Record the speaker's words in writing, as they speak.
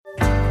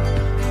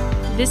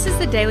This is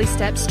the Daily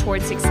Steps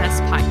Toward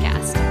Success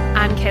podcast.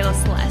 I'm Kayla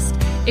Celeste.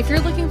 If you're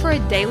looking for a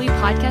daily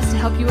podcast to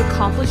help you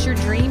accomplish your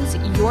dreams,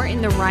 you're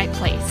in the right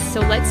place. So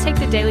let's take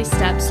the daily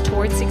steps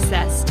toward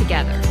success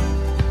together.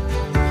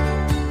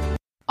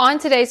 On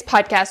today's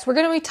podcast, we're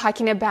going to be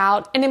talking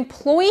about an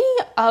employee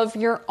of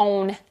your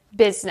own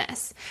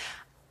business.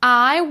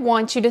 I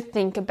want you to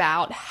think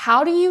about,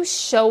 how do you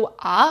show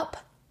up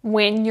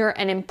when you're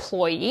an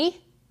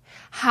employee?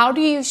 How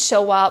do you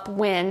show up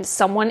when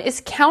someone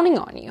is counting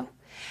on you?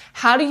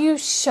 How do you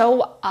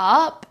show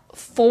up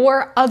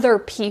for other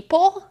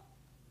people?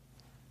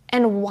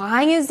 And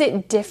why is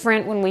it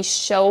different when we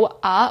show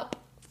up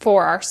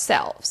for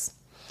ourselves?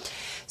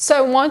 So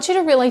I want you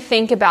to really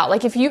think about,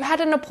 like, if you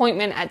had an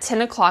appointment at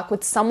 10 o'clock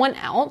with someone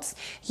else,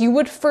 you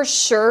would for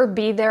sure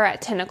be there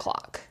at 10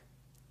 o'clock.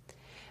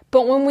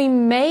 But when we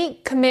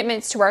make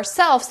commitments to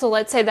ourselves, so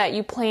let's say that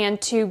you plan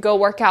to go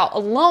work out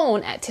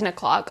alone at 10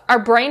 o'clock, our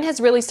brain has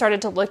really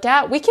started to look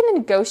at, we can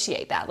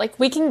negotiate that. Like,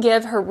 we can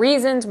give her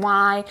reasons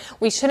why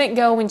we shouldn't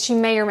go and she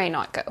may or may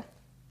not go.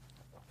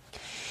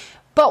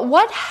 But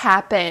what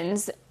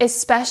happens,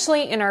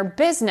 especially in our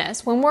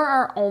business, when we're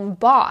our own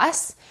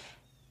boss,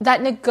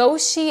 that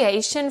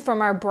negotiation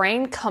from our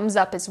brain comes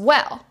up as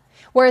well.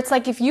 Where it's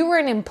like, if you were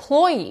an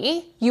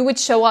employee, you would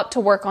show up to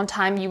work on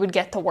time, you would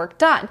get the work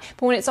done.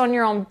 But when it's on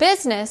your own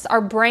business,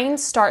 our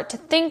brains start to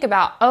think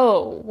about,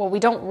 oh, well, we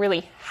don't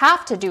really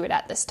have to do it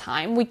at this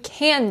time. We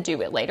can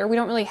do it later. We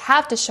don't really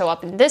have to show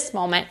up in this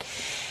moment.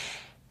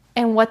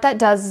 And what that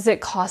does is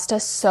it costs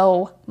us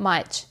so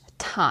much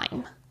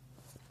time.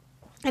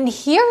 And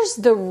here's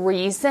the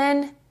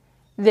reason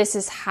this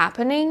is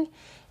happening,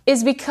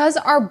 is because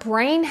our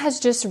brain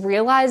has just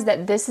realized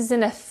that this is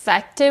an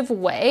effective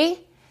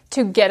way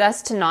to get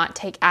us to not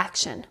take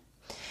action.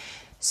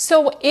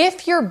 So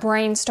if your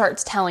brain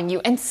starts telling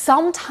you, and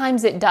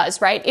sometimes it does,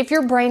 right? If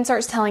your brain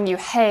starts telling you,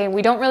 hey,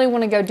 we don't really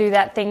want to go do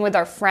that thing with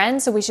our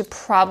friends, so we should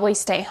probably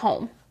stay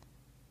home.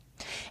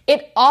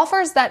 It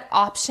offers that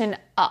option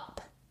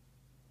up.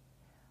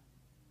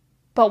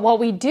 But what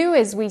we do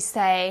is we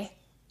say,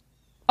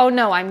 oh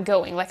no, I'm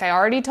going. Like, I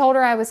already told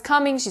her I was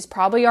coming. She's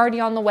probably already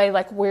on the way.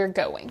 Like, we're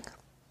going.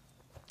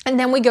 And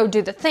then we go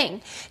do the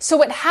thing.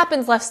 So it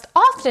happens less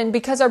often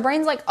because our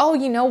brain's like, oh,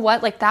 you know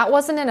what? Like, that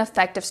wasn't an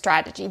effective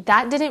strategy.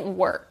 That didn't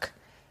work.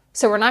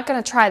 So we're not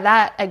going to try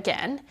that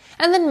again.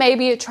 And then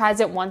maybe it tries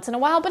it once in a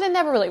while, but it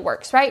never really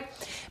works, right?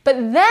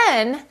 But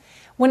then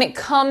when it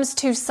comes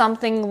to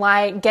something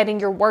like getting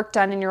your work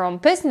done in your own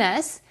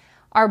business,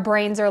 our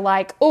brains are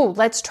like, oh,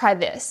 let's try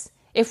this.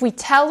 If we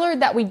tell her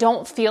that we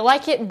don't feel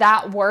like it,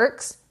 that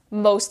works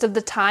most of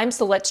the time.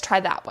 So let's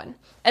try that one.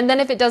 And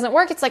then if it doesn't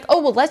work, it's like,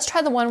 oh, well, let's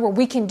try the one where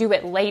we can do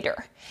it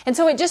later. And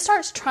so it just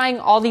starts trying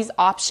all these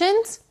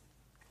options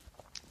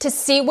to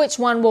see which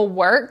one will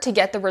work to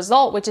get the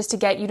result, which is to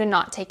get you to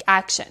not take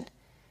action.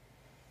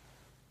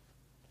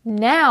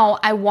 Now,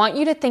 I want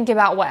you to think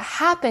about what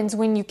happens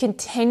when you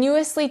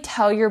continuously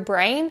tell your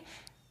brain,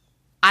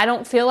 I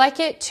don't feel like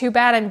it, too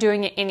bad, I'm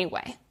doing it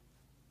anyway.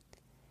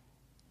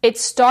 It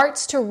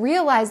starts to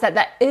realize that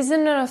that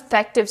isn't an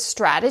effective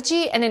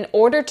strategy, and in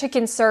order to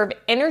conserve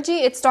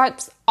energy, it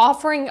starts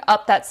offering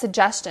up that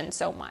suggestion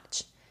so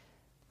much.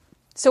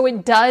 So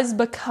it does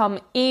become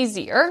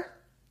easier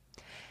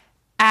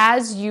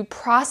as you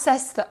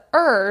process the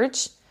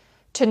urge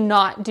to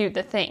not do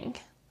the thing.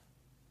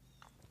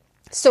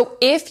 So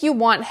if you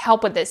want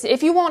help with this,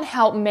 if you want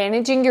help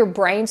managing your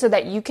brain so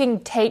that you can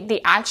take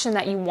the action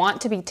that you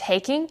want to be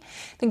taking,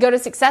 then go to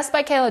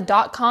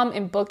successbykayla.com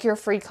and book your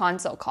free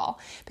consult call.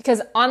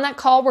 Because on that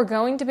call, we're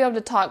going to be able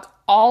to talk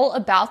all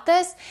about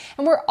this.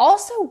 And we're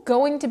also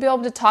going to be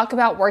able to talk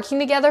about working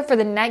together for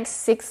the next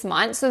 6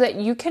 months so that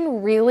you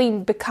can really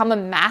become a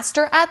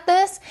master at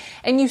this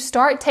and you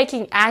start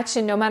taking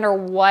action no matter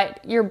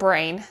what your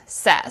brain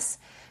says.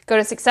 Go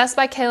to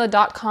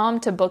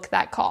successbykayla.com to book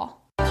that call.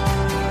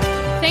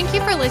 Thank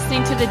you for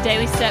listening to the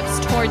Daily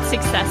Steps Toward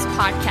Success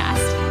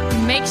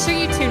podcast. Make sure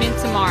you tune in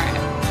tomorrow.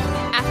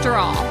 After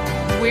all,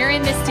 we're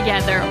in this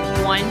together,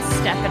 one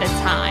step at a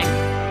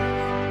time.